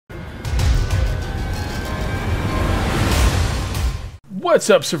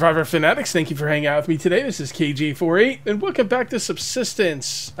What's up, Survivor Fanatics? Thank you for hanging out with me today. This is KJ48, and welcome back to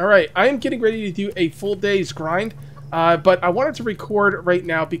Subsistence. Alright, I am getting ready to do a full day's grind, but I wanted to record right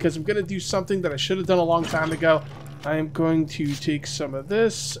now because I'm going to do something that I should have done a long time ago. I am going to take some of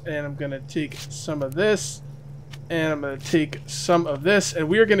this, and I'm going to take some of this, and I'm going to take some of this, and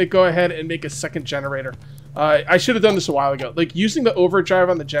we are going to go ahead and make a second generator. I should have done this a while ago. Like, using the overdrive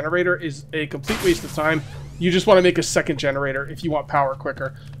on the generator is a complete waste of time. You just want to make a second generator if you want power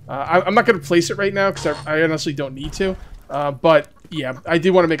quicker. I'm not going to place it right now because I honestly don't need to. But yeah, I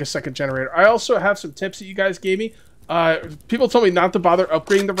do want to make a second generator. I also have some tips that you guys gave me. People told me not to bother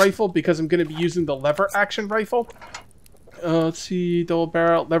upgrading the rifle because I'm going to be using the lever action rifle. Let's see, double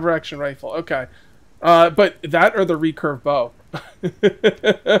barrel, lever action rifle. Okay. But that or the recurve bow.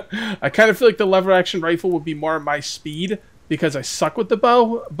 I kind of feel like the lever action rifle would be more my speed, because I suck with the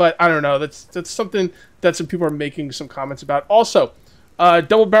bow, but I don't know. That's something that some people are making some comments about. Also,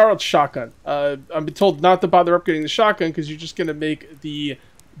 double-barreled shotgun. I've been told not to bother upgrading the shotgun because you're just gonna make the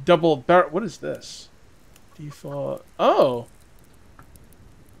double barrel. What is this? Default. Oh.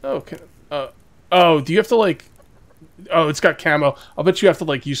 Okay. Oh, do you have to like? Oh, it's got camo. I'll bet you have to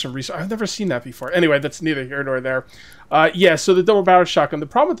like use some research. I've never seen that before. Anyway, that's neither here nor there. Yeah, so the double-barrel shotgun. The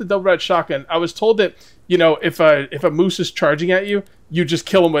problem with the double-barrel shotgun, I was told that, you know, if a moose is charging at you, you just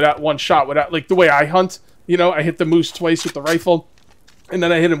kill him without one shot. Without, like the way I hunt, you know, I hit the moose twice with the rifle, and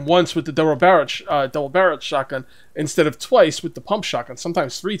then I hit him once with the double-barreled shotgun instead of twice with the pump shotgun.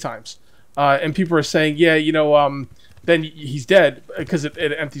 Sometimes 3 times. And people are saying, yeah, you know, then he's dead because it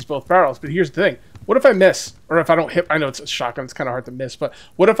empties both barrels. But here's the thing. What if I miss? Or if I don't hit... I know it's a shotgun. It's kind of hard to miss. But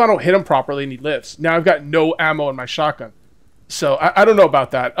what if I don't hit him properly and he lives? Now I've got no ammo in my shotgun. So I don't know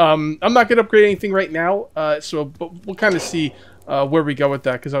about that. I'm not going to upgrade anything right now. But we'll kind of see where we go with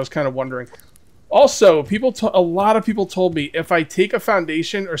that. Because I was kind of wondering. Also, a lot of people told me if I take a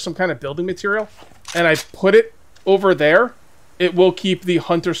foundation or some kind of building material and I put it over there, it will keep the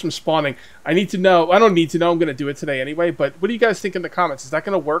hunters from spawning. I need to know. I don't need to know. I'm going to do it today anyway. But what do you guys think in the comments? Is that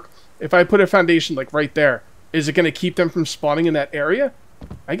going to work? If I put a foundation like right there, is it going to keep them from spawning in that area?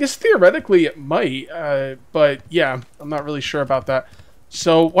 I guess theoretically it might. But yeah, I'm not really sure about that.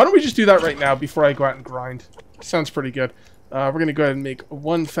 So why don't we just do that right now before I go out and grind? Sounds pretty good. We're going to go ahead and make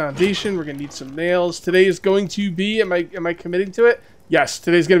one foundation. We're going to need some nails. Today is going to be, am I committing to it? Yes,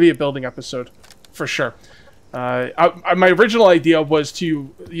 today's going to be a building episode for sure. My original idea was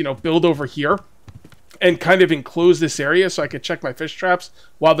to, you know, build over here and kind of enclose this area so I could check my fish traps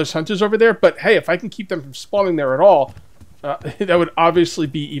while there's hunters over there. But hey, if I can keep them from spawning there at all, that would obviously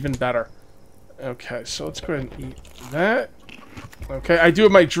be even better. Okay, so let's go ahead and eat that. Okay, I do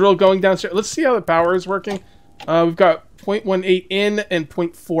have my drill going downstairs. Let's see how the power is working. We've got 0.18 in and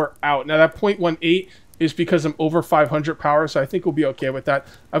 0.4 out. Now that 0.18 is because I'm over 500 power, so I think we'll be okay with that.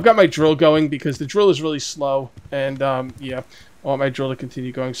 I've got my drill going because the drill is really slow, and yeah, I want my drill to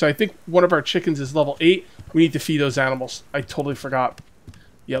continue going. So I think one of our chickens is level 8. We need to feed those animals. I totally forgot.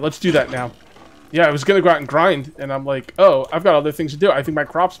 Yeah, let's do that now. Yeah, I was gonna go out and grind, and I'm like, oh, I've got other things to do. I think my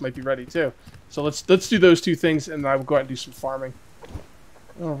crops might be ready too. So let's do those 2 things, and I will go out and do some farming.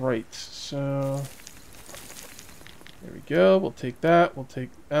 All right, so there we go. We'll take that. We'll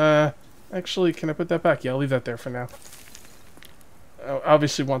take. Actually, can I put that back? Yeah, I'll leave that there for now. I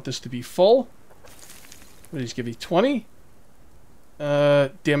obviously want this to be full. What did he give me? 20?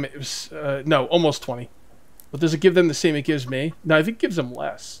 Damn it. It was, no, almost 20. But does it give them the same it gives me? No, I think it gives them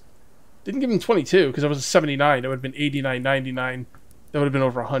less. Didn't give them 22 because I was a 79. It would have been 89, 99. That would have been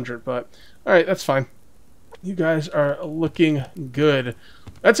over 100. But, alright, that's fine. You guys are looking good.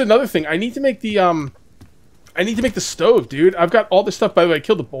 That's another thing. I need to make the, stove, dude. I've got all this stuff. By the way, I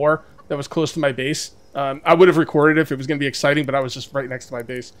killed a boar that was close to my base. I would have recorded it if it was going to be exciting, but I was just right next to my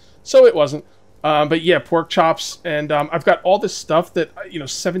base. So it wasn't. But yeah, pork chops. And I've got all this stuff that, you know,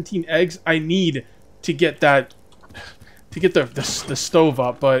 17 eggs I need to get that, to get the stove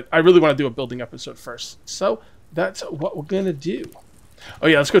up. But I really want to do a building episode first. So that's what we're going to do. Oh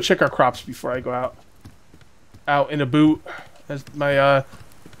yeah, let's go check our crops before I go out. Out in a boot, as my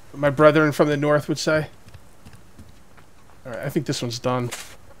brethren from the north would say. Alright, I think this one's done.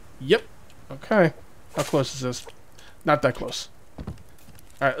 Yep. Okay. How close is this? Not that close.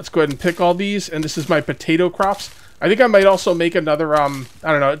 Alright, let's go ahead and pick all these. And this is my potato crops. I think I might also make another, I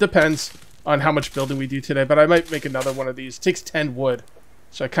don't know. It depends on how much building we do today. But I might make another one of these. It takes 10 wood.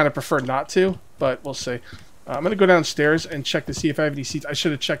 So I kind of prefer not to. But we'll see. I'm going to go downstairs and check to see if I have any seeds. I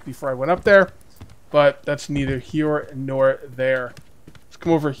should have checked before I went up there. But that's neither here nor there. Let's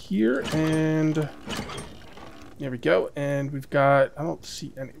come over here and... There we go, and we've got, I don't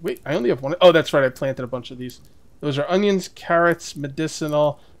see any, wait, I only have one, oh, that's right, I planted a bunch of these. Those are onions, carrots,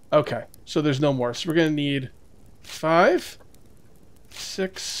 medicinal. Okay, so there's no more. So we're going to need 5,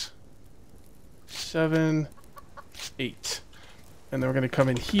 6, 7, 8. And then we're going to come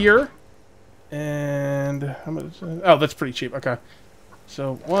in here. And how much? Oh, that's pretty cheap. Okay.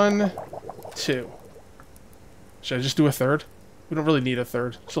 So 1, 2. Should I just do a third? We don't really need a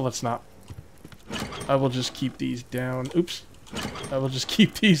third, so let's not. I will just keep these down. Oops. I will just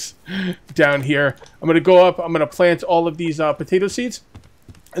keep these down here. I'm going to go up. I'm going to plant all of these potato seeds.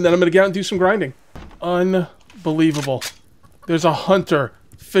 And then I'm going to get out and do some grinding. Unbelievable. There's a hunter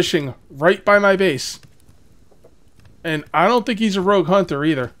fishing right by my base. And I don't think he's a rogue hunter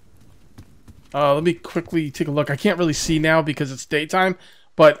either. Let me quickly take a look. I can't really see now because it's daytime.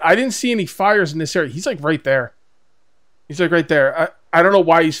 But I didn't see any fires in this area. He's like right there. He's like right there. I don't know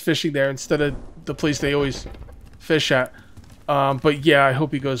why he's fishing there instead of the place they always fish at. But yeah, I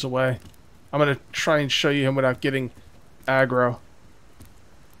hope he goes away. I'm going to try and show you him without getting aggro.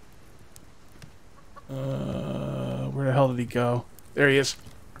 Where the hell did he go? There he is.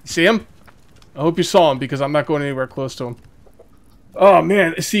 You see him? I hope you saw him because I'm not going anywhere close to him. Oh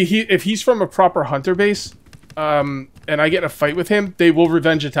man, see, if he's from a proper hunter base, and I get in a fight with him, they will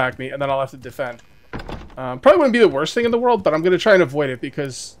revenge attack me, and then I'll have to defend. Probably wouldn't be the worst thing in the world, but I'm going to try and avoid it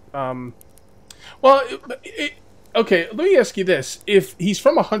because, well, okay, let me ask you this. If he's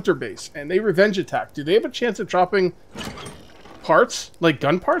from a hunter base and they revenge attack, do they have a chance of dropping parts, like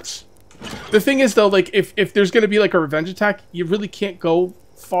gun parts? The thing is, though, like, if there's going to be, like, a revenge attack, you really can't go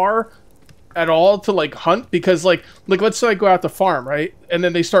far at all to, like, hunt, because, like, let's say I go out to farm, right? And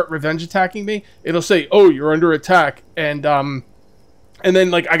then they start revenge attacking me. It'll say, oh, you're under attack, and then,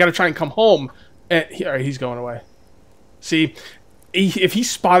 like, I got to try and come home. And all right, he's going away. See, if he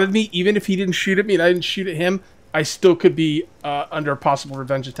spotted me, even if he didn't shoot at me and I didn't shoot at him, I still could be under a possible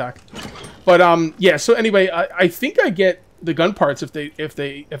revenge attack. But yeah. So anyway, I think I get the gun parts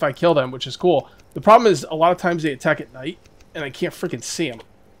if I kill them, which is cool. The problem is a lot of times they attack at night, and I can't freaking see them.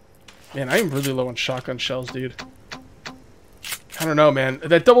 Man, I am really low on shotgun shells, dude. I don't know, man.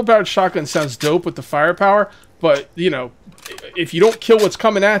 That double-barreled shotgun sounds dope with the firepower, but you know, if you don't kill what's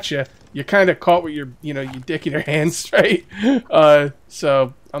coming at you, you're kind of caught with your, you know, your dick in your hands, right?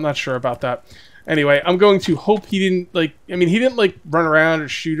 So I'm not sure about that. Anyway, I'm going to hope he didn't, like, I mean, he didn't, like, run around or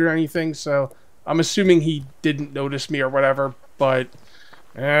shoot or anything, so I'm assuming he didn't notice me or whatever, but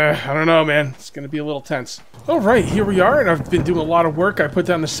I don't know, man. It's going to be a little tense. All right, here we are, and I've been doing a lot of work. I put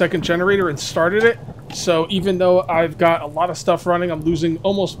down the second generator and started it, so even though I've got a lot of stuff running, I'm losing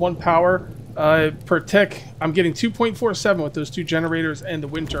almost 1 power per tick. I'm getting 2.47 with those 2 generators and the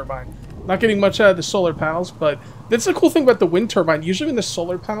wind turbine. Not getting much out of the solar panels, but that's the cool thing about the wind turbine. Usually when the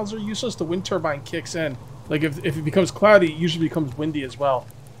solar panels are useless, the wind turbine kicks in. Like if it becomes cloudy, it usually becomes windy as well,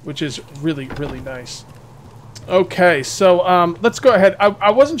 which is really, really nice. Okay, so let's go ahead.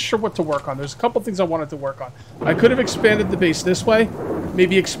 I wasn't sure what to work on. There's a couple things I wanted to work on. I could have expanded the base this way,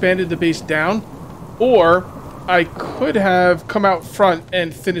 maybe expanded the base down, or I could have come out front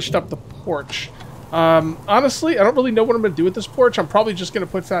and finished up the porch. Honestly, I don't really know what I'm going to do with this porch. I'm probably just going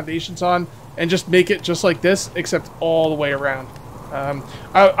to put foundations on and just make it just like this, except all the way around.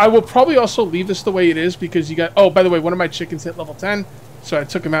 I will probably also leave this the way it is because you got... Oh, by the way, one of my chickens hit level 10, so I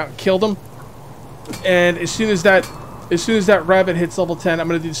took him out and killed him. And as soon as that rabbit hits level 10, I'm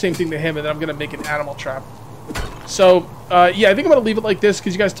going to do the same thing to him, and then I'm going to make an animal trap. So, yeah, I think I'm going to leave it like this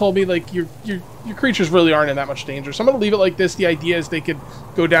because you guys told me, like, your creatures really aren't in that much danger. So I'm going to leave it like this. The idea is they could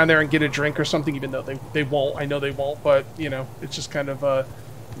go down there and get a drink or something, even though they won't. I know they won't, but, you know, it's just kind of a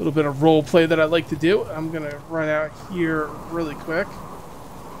little bit of role play that I like to do. I'm going to run out here really quick.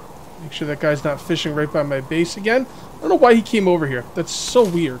 Make sure that guy's not fishing right by my base again. I don't know why he came over here. That's so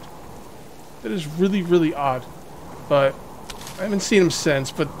weird. That is really, really odd. But I haven't seen him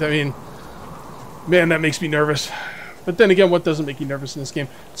since, but, I mean... Man, that makes me nervous. But then again, what doesn't make you nervous in this game?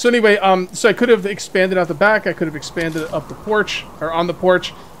 So anyway, so I could have expanded out the back. I could have expanded up the porch, or on the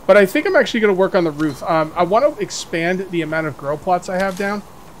porch. But I think I'm actually going to work on the roof. I want to expand the amount of grow plots I have down.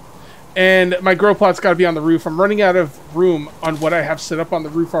 And my grow plot's got to be on the roof. I'm running out of room on what I have set up on the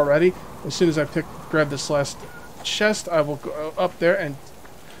roof already. As soon as I grab this last chest, I will go up there and...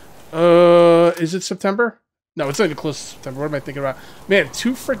 is it September? No, it's not even close to September. What am I thinking about? Man,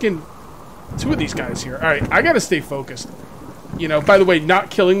 two of these guys here. All right, I gotta stay focused. You know, by the way, not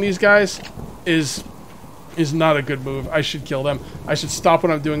killing these guys is not a good move. I should kill them. I should stop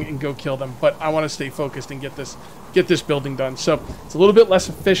what I'm doing and go kill them. But I want to stay focused and get this building done. So it's a little bit less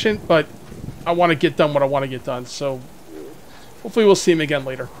efficient, but I want to get done what I want to get done. So hopefully we'll see him again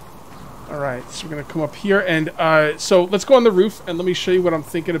later. All right, so we're gonna come up here and so let's go on the roof and let me show you what I'm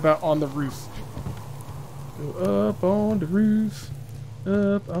thinking about on the roof. Go up on the roof.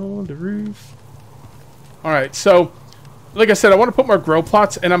 Up on the roof. Alright, so, like I said, I want to put more grow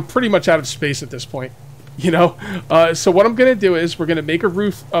plots, and I'm pretty much out of space at this point. You know? So what I'm going to do is, we're going to make a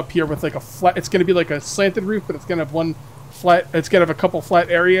roof up here with like a flat... It's going to be like a slanted roof, but it's going to have one flat... It's going to have a couple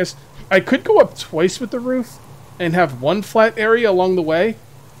flat areas. I could go up twice with the roof and have one flat area along the way,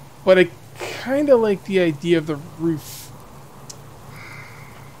 but I kind of like the idea of the roof.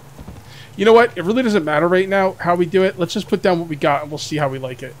 You know what? It really doesn't matter right now how we do it. Let's just put down what we got and we'll see how we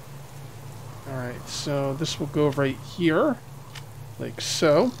like it. Alright, so this will go right here, like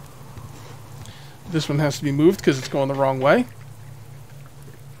so. This one has to be moved because it's going the wrong way.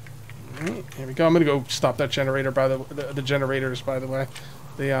 Alright, here we go. I'm going to go stop that generator, by the generators, by the way.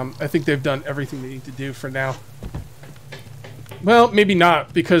 They, I think they've done everything they need to do for now. Well, maybe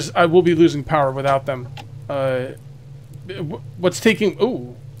not, because I will be losing power without them. What's taking...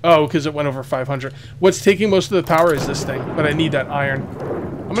 Ooh. Oh, because it went over 500. What's taking most of the power is this thing, but I need that iron.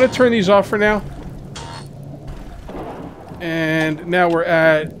 I'm going to turn these off for now. And now we're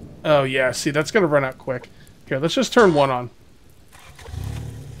at... Oh, yeah, see, that's going to run out quick. Here, let's just turn one on.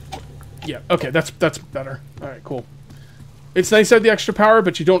 Yeah, okay, that's better. Alright, cool. It's nice to have the extra power,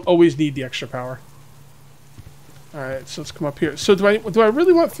 but you don't always need the extra power. Alright, so let's come up here. So do I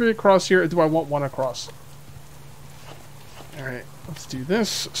really want 3 across here, or do I want 1 across? Alright, let's do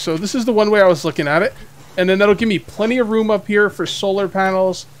this. So this is the one way I was looking at it. And then that'll give me plenty of room up here for solar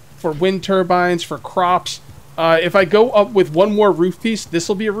panels, for wind turbines, for crops. If I go up with 1 more roof piece, this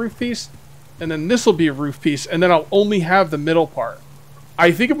will be a roof piece. And then this will be a roof piece. And then I'll only have the middle part.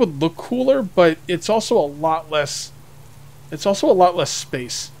 I think it would look cooler, but it's also a lot less... It's also a lot less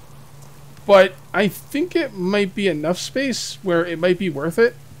space. But I think it might be enough space where it might be worth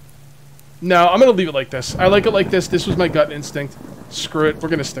it. No, I'm going to leave it like this. I like it like this. This was my gut instinct. Screw it. We're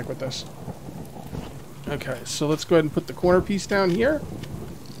going to stick with this. Okay, so let's go ahead and put the corner piece down here.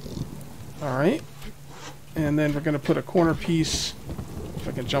 Alright. And then we're going to put a corner piece... If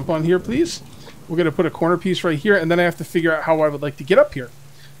I can jump on here, please. We're going to put a corner piece right here, and then I have to figure out how I would like to get up here.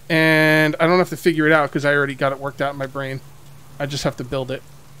 And I don't have to figure it out because I already got it worked out in my brain. I just have to build it.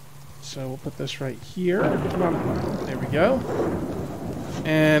 So we'll put this right here. Come on. There we go.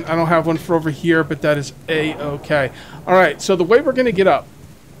 And I don't have one for over here, but that is A-okay. Alright, so the way we're going to get up,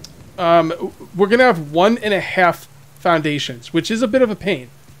 we're going to have 1.5 foundations, which is a bit of a pain.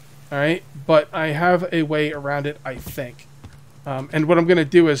 Alright, but I have a way around it, I think. And what I'm going to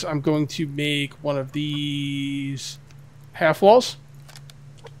do is I'm going to make one of these half walls.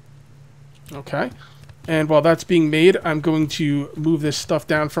 Okay. And while that's being made, I'm going to move this stuff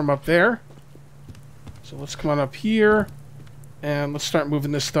down from up there. So let's come on up here. And let's start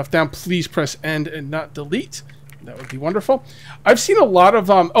moving this stuff down. Please press end and not delete. That would be wonderful. I've seen a lot of...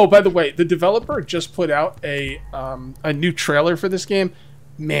 oh, by the way, the developer just put out a new trailer for this game.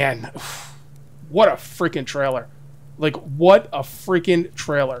 Man, what a freaking trailer. Like, what a freaking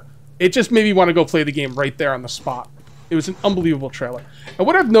trailer. It just made me want to go play the game right there on the spot. It was an unbelievable trailer. And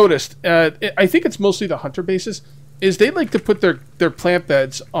what I've noticed, I think it's mostly the hunter bases, is they like to put their plant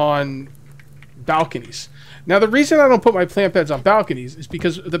beds on balconies. Now, the reason I don't put my plant beds on balconies is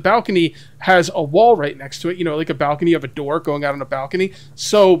because the balcony has a wall right next to it. You know, like a balcony of a door going out on a balcony.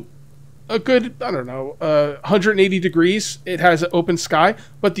 So, a good, I don't know, 180 degrees, it has an open sky.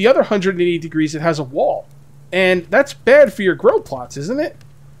 But the other 180 degrees, it has a wall. And that's bad for your grow plots, isn't it?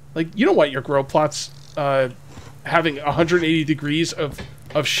 Like, you don't want your grow plots having 180 degrees of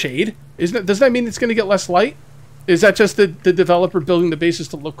shade. Doesn't that mean it's going to get less light? Is that just the developer building the bases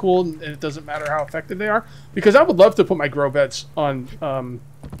to look cool and it doesn't matter how effective they are? Because I would love to put my grow beds on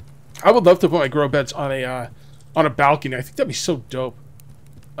I would love to put my grow beds on a balcony. I think that'd be so dope.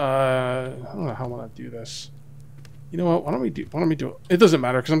 I don't know how I want to do this. You know what? Why don't we do it? It doesn't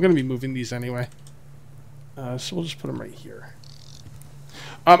matter because I'm going to be moving these anyway. So we'll just put them right here.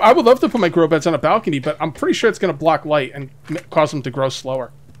 I would love to put my grow beds on a balcony, but I'm pretty sure it's going to block light and cause them to grow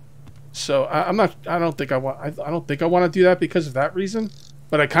slower. So I don't think I want to do that because of that reason,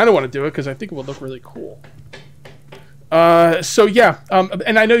 but I kind of want to do it because I think it would look really cool. So yeah,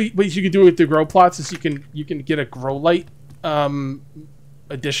 and I know what you can do with the grow plots is you can get a grow light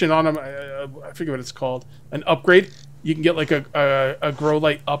addition on them. I forget what it's called, an upgrade. You can get like a grow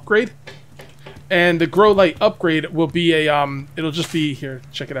light upgrade. And the grow light upgrade will be a it'll just be here.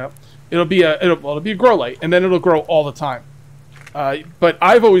 Check it out. It'll be a grow light, and then it'll grow all the time. But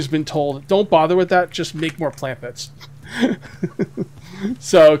I've always been told don't bother with that. Just make more plant beds.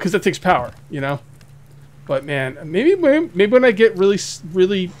 So because it takes power, you know. But man, maybe when I get really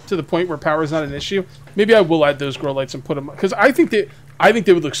to the point where power is not an issue, maybe I will add those grow lights and put them because I think they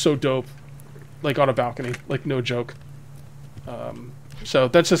would look so dope. like on a balcony, like no joke. So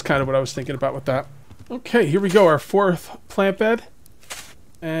that's just kind of what I was thinking about with that. Okay, here we go, our 4th plant bed.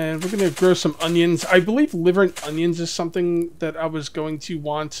 And we're going to grow some onions. I believe liver and onions is something that I was going to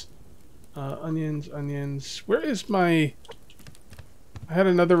want. Onions. Where is my... I had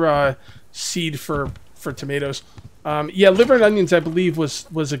another seed for tomatoes. Yeah, liver and onions, I believe,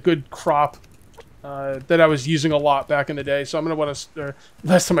 was a good crop that I was using a lot back in the day. So I'm going to want to...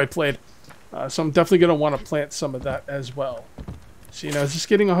 last time I played. So I'm definitely going to want to plant some of that as well. So, you know, is this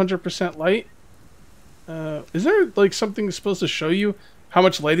getting 100% light? Is there, like, something supposed to show you how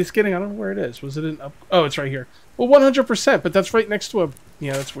much light it's getting? I don't know where it is. Was it in up? Oh, it's right here. Well, 100%, but that's right next to a...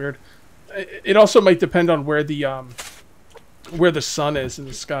 Yeah, that's weird. It also might depend on where the sun is in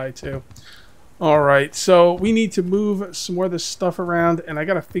the sky, too. All right, so we need to move some more of this stuff around, and I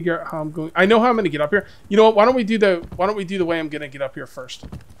got to figure out how I'm going... I know how I'm going to get up here. You know what? Why don't we do the way I'm going to get up here first?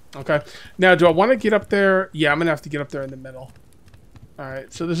 Okay. Now, do I want to get up there? Yeah, I'm going to have to get up there in the middle. All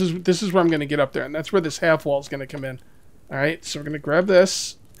right, so this is where I'm going to get up there, and that's where this half wall is going to come in. All right, so we're going to grab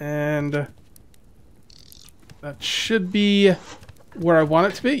this, and that should be where I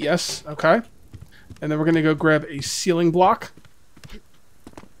want it to be. Yes, okay. And then we're going to go grab a ceiling block.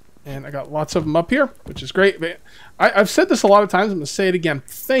 And I got lots of them up here, which is great. I've said this a lot of times. I'm going to say it again.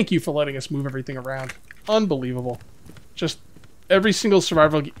 Thank you for letting us move everything around. Unbelievable. Just every single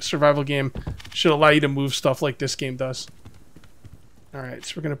survival game should allow you to move stuff like this game does. All right,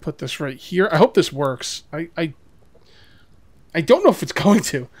 so we're going to put this right here. I hope this works. I don't know if it's going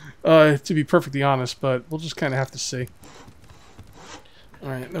to be perfectly honest, but we'll just kind of have to see. All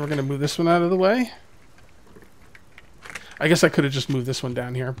right, then we're going to move this one out of the way. I guess I could have just moved this one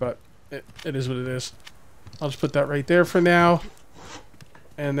down here, but it is what it is. I'll just put that right there for now.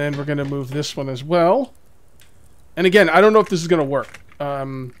 And then we're going to move this one as well. And again, I don't know if this is going to work.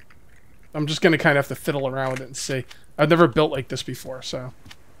 I'm just going to kind of have to fiddle around with it and see. I've never built like this before, so...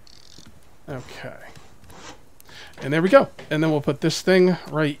 Okay. And there we go. And then we'll put this thing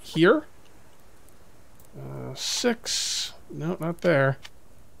right here. 6. No, not there.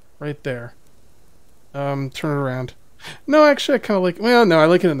 Right there. Turn it around. No, actually, I kind of like... Well, no, I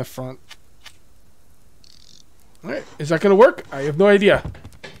like it in the front. Alright, is that going to work? I have no idea.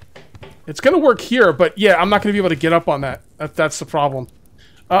 It's going to work here, but yeah, I'm not going to be able to get up on that. That's the problem.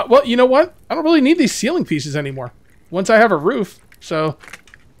 Well, you know what? I don't really need these ceiling pieces anymore. Once I have a roof, so...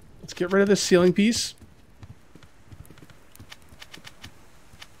 Let's get rid of this ceiling piece.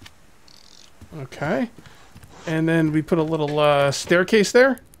 Okay. And then we put a little staircase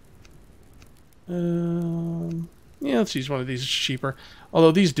there. Yeah, let's use one of these. It's cheaper.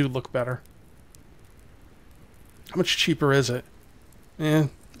 Although these do look better. How much cheaper is it? Yeah,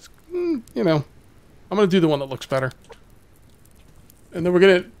 you know, I'm gonna do the one that looks better. And then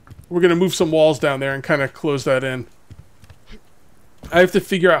we're gonna move some walls down there and kind of close that in. I have to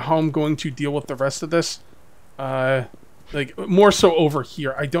figure out how I'm going to deal with the rest of this. Like, more so over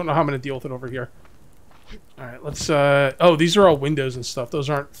here. I don't know how I'm going to deal with it over here. Alright, let's... oh, these are all windows and stuff. Those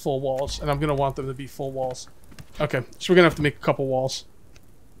aren't full walls. And I'm going to want them to be full walls. Okay, so we're going to have to make a couple walls.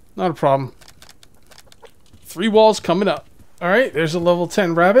 Not a problem. 3 walls coming up. Alright, there's a level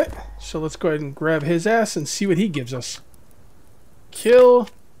 10 rabbit. So let's go ahead and grab his ass and see what he gives us. Kill.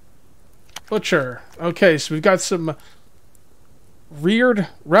 Butcher. Okay, so we've got some... reared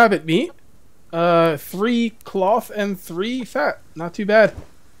rabbit meat, 3 cloth and 3 fat. Not too bad.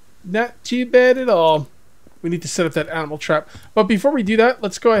 Not too bad at all. We need to set up that animal trap. But before we do that,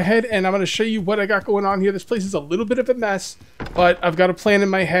 let's go ahead and I'm going to show you what I got going on here. This place is a little bit of a mess, but I've got a plan in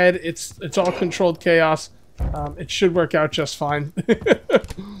my head. It's all controlled chaos. It should work out just fine.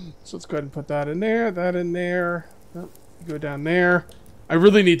 So let's go ahead and put that in there, that in there. Oh, go down there. I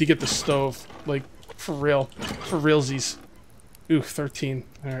really need to get the stove, like, for real. For realsies. Ooh, 13.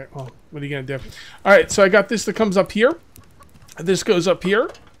 All right, well, what are you going to do? All right, so I got this that comes up here. This goes up here.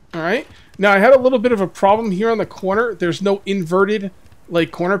 All right. Now, I had a little bit of a problem here on the corner. There's no inverted,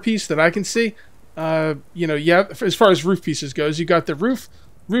 like, corner piece that I can see. You know, yeah, as far as roof pieces goes, you got the roof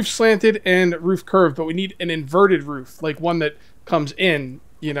slanted and roof curved, but we need an inverted roof, like one that comes in,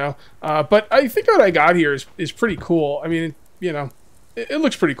 you know. But I think what I got here is pretty cool. I mean, you know, it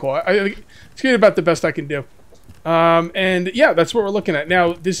looks pretty cool. It's about the best I can do. And yeah, that's what we're looking at.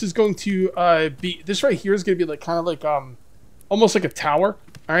 Now, this is going to be, this right here is going to be like kind of like almost like a tower.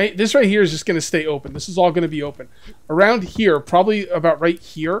 All right, this right here is just going to stay open. This is all going to be open. Around here, probably about right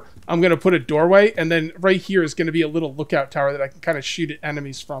here, I'm going to put a doorway, and then right here is going to be a little lookout tower that I can kind of shoot at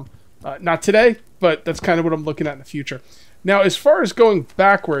enemies from. Not today, but that's kind of what I'm looking at in the future. Now, as far as going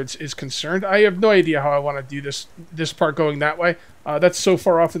backwards is concerned, I have no idea how I want to do this part going that way. That's so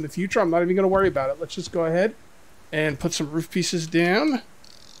far off in the future, I'm not even going to worry about it. Let's just go ahead and put some roof pieces down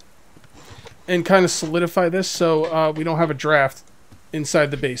and kind of solidify this so we don't have a draft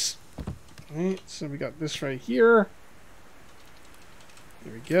inside the base. All right, so we got this right here.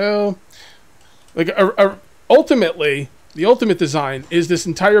 There we go. Like, ultimately, the ultimate design is this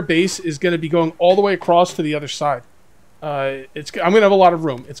entire base is going to be going all the way across to the other side. I'm going to have a lot of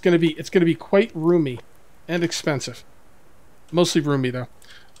room. It's going to be quite roomy and expensive. Mostly roomy though.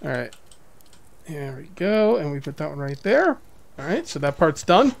 All right, there we go, and we put that one right there. All right, so that part's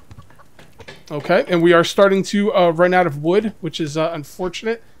done. Okay, and we are starting to run out of wood, which is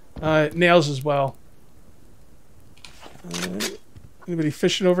unfortunate. Nails as well. Anybody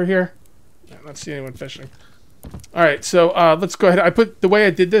fishing over here? I'm not seeing anyone fishing. All right, so let's go ahead. The way I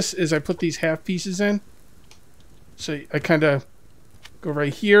did this is I put these half pieces in. So I kind of go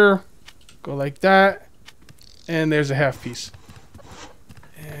right here, go like that, and there's a half piece.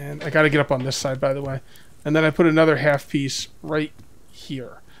 And I got to get up on this side, by the way. And then I put another half piece right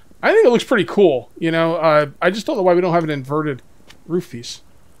here. I think it looks pretty cool, you know. I just don't know why we don't have an inverted roof piece.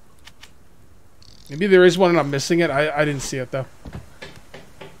 Maybe there is one and I'm missing it. I didn't see it, though.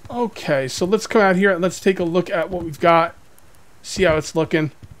 Okay, so let's come out here and let's take a look at what we've got. See how it's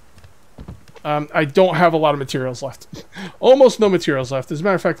looking. I don't have a lot of materials left. Almost no materials left. As a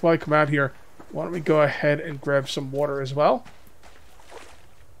matter of fact, while I come out here, why don't we go ahead and grab some water as well.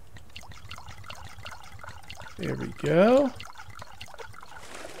 There we go.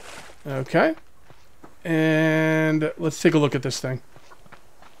 Okay. And let's take a look at this thing.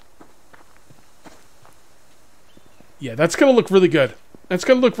 Yeah, that's going to look really good. It's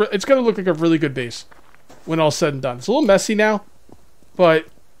going to look like a really good base when all's said and done. It's a little messy now, but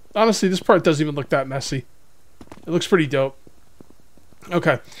honestly, this part doesn't even look that messy. It looks pretty dope.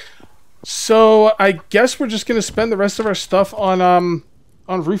 Okay. So, I guess we're just going to spend the rest of our stuff on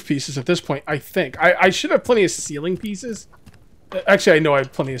roof pieces at this point, I think. I should have plenty of ceiling pieces. Actually, I know I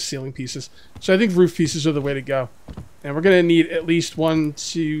have plenty of ceiling pieces. So I think roof pieces are the way to go. And we're going to need at least 1,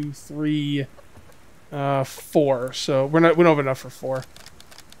 2, 3, 4. So we don't have enough for 4.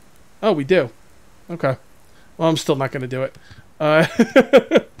 Oh, we do. Okay. Well, I'm still not going to do it.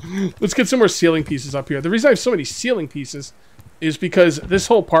 Let's get some more ceiling pieces up here. The reason I have so many ceiling pieces is because this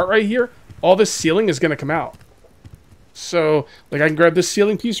whole part right here, all this ceiling is going to come out. So, like, I can grab this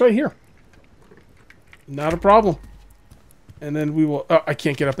ceiling piece right here. Not a problem. And then we will... Oh, I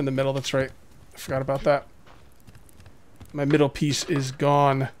can't get up in the middle. That's right. I forgot about that. My middle piece is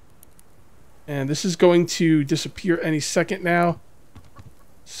gone. And this is going to disappear any second now.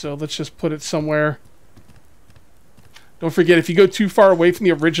 So let's just put it somewhere. Don't forget, if you go too far away from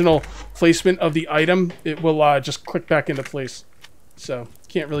the original placement of the item, it will just click back into place. So,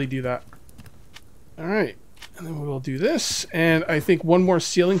 can't really do that. Alright. And then we will do this. And I think one more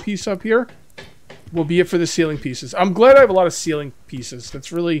ceiling piece up here will be it for the ceiling pieces. I'm glad I have a lot of ceiling pieces.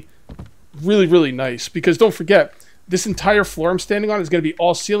 That's really, really, really nice. Because don't forget, this entire floor I'm standing on is going to be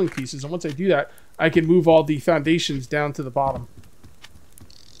all ceiling pieces. And once I do that, I can move all the foundations down to the bottom.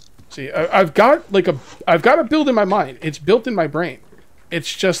 See, I've got a build in my mind. It's built in my brain.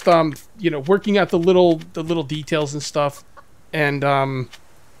 It's just you know, working out the little details and stuff. And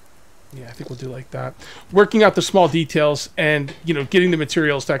yeah, I think we'll do like that. Working out the small details and, you know, getting the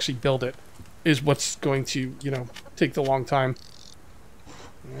materials to actually build it is what's going to, you know, take the long time.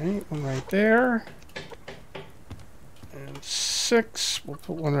 All right, one right there. And 6. We'll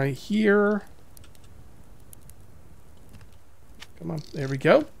put one right here. Come on, there we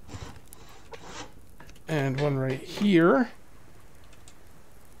go. And one right here.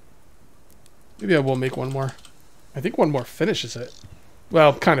 Maybe I will make one more. I think one more finishes it.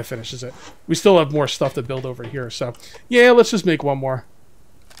 Well, kind of finishes it. We still have more stuff to build over here, so yeah, let's just make one more.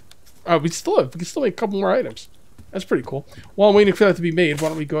 We can still make a couple more items. That's pretty cool. While I'm waiting for that to be made, why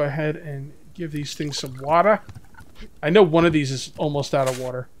don't we go ahead and give these things some water? I know one of these is almost out of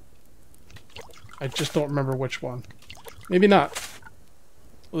water. I just don't remember which one. Maybe not.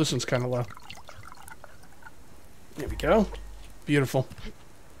 Well, this one's kind of low. There we go. Beautiful.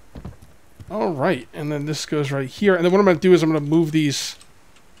 All right, and then this goes right here. And then what I'm going to do is I'm going to move these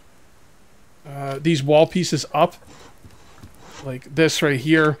wall pieces up, like this right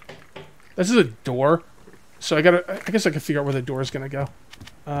here. This is a door, so I guess I can figure out where the door is going to go.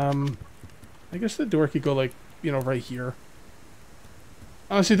 I guess the door could go like, you know, right here.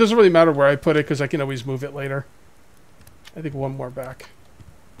 Honestly, it doesn't really matter where I put it because I can always move it later. I think one more back.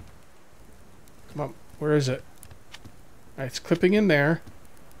 Come on, where is it? All right, it's clipping in there.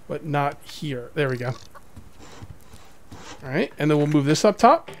 But not here. There we go. Alright, and then we'll move this up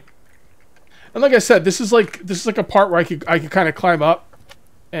top. And like I said, this is like a part where I could kind of climb up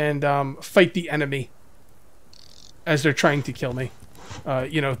and fight the enemy as they're trying to kill me.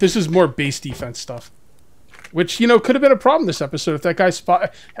 You know, this is more base defense stuff, which, you know, could have been a problem this episode if that guy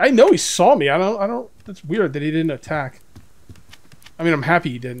I know he saw me. I don't. That's weird that he didn't attack. I mean, I'm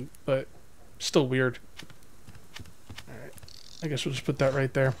happy he didn't, but still weird. All right, I guess we'll just put that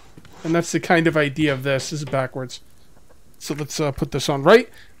right there. And that's the kind of idea of this. This is backwards. So let's put this on right,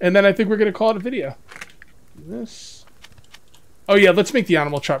 and then I think we're gonna call it a video. This. Oh yeah, let's make the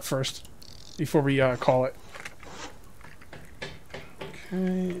animal trap first before we call it. Okay,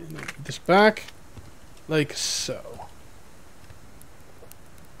 and then put this back like so.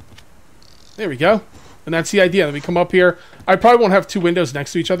 There we go. And that's the idea. Then we come up here. I probably won't have two windows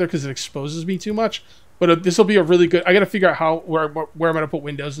next to each other because it exposes me too much. But this will be a really good... I got to figure out where I'm going to put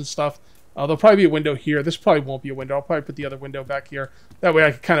windows and stuff. There'll probably be a window here. This probably won't be a window. I'll probably put the other window back here. That way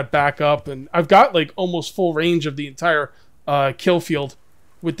I can kind of back up. And I've got like almost full range of the entire kill field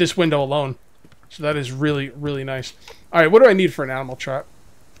with this window alone. So that is really, really nice. All right, what do I need for an animal trap?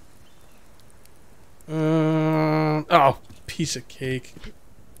 Oh, piece of cake.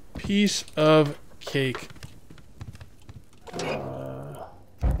 Piece of cake.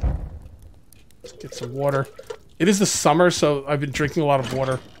 Let's get some water. It is the summer, so I've been drinking a lot of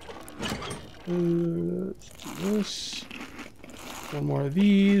water. Let's do this. One more of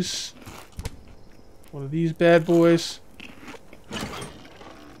these. One of these bad boys.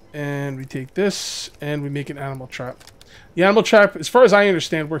 And we take this, and we make an animal trap. The animal trap, as far as I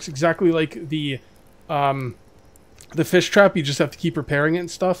understand, works exactly like the fish trap. You just have to keep repairing it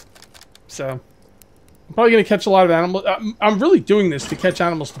and stuff. So I'm probably going to catch a lot of animals. I'm really doing this to catch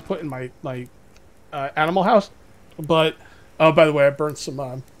animals to put in my animal house. But, oh, by the way, I burnt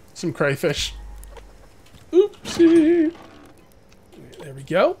some crayfish. Oopsie. There we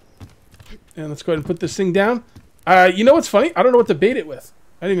go. And let's go ahead and put this thing down. You know what's funny? I don't know what to bait it with.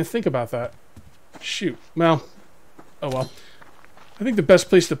 I didn't even think about that. Shoot. Well, oh well. I think the best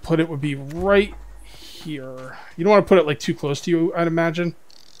place to put it would be right here. You don't want to put it like too close to you, I'd imagine.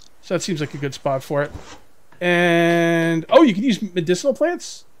 So that seems like a good spot for it. And, oh, you can use medicinal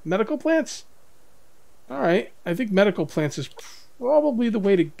plants? Medical plants? Alright. I think medical plants is probably the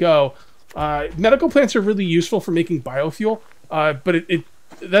way to go. Medical plants are really useful for making biofuel. But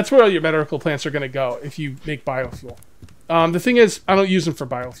that's where all your medical plants are going to go if you make biofuel. The thing is, I don't use them for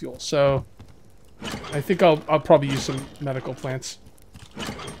biofuel, so I think I'll probably use some medical plants.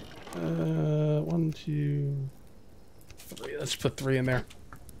 1, 2, 3. Let's put 3 in there.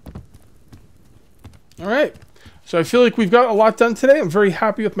 All right. So I feel like we've got a lot done today. I'm very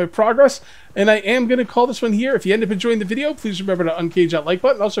happy with my progress, and I am going to call this one here. If you end up enjoying the video, please remember to uncage that like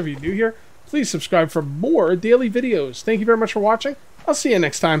button. Also, if you're new here, please subscribe for more daily videos. Thank you very much for watching. I'll see you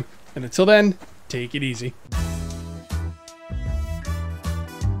next time, and until then, take it easy.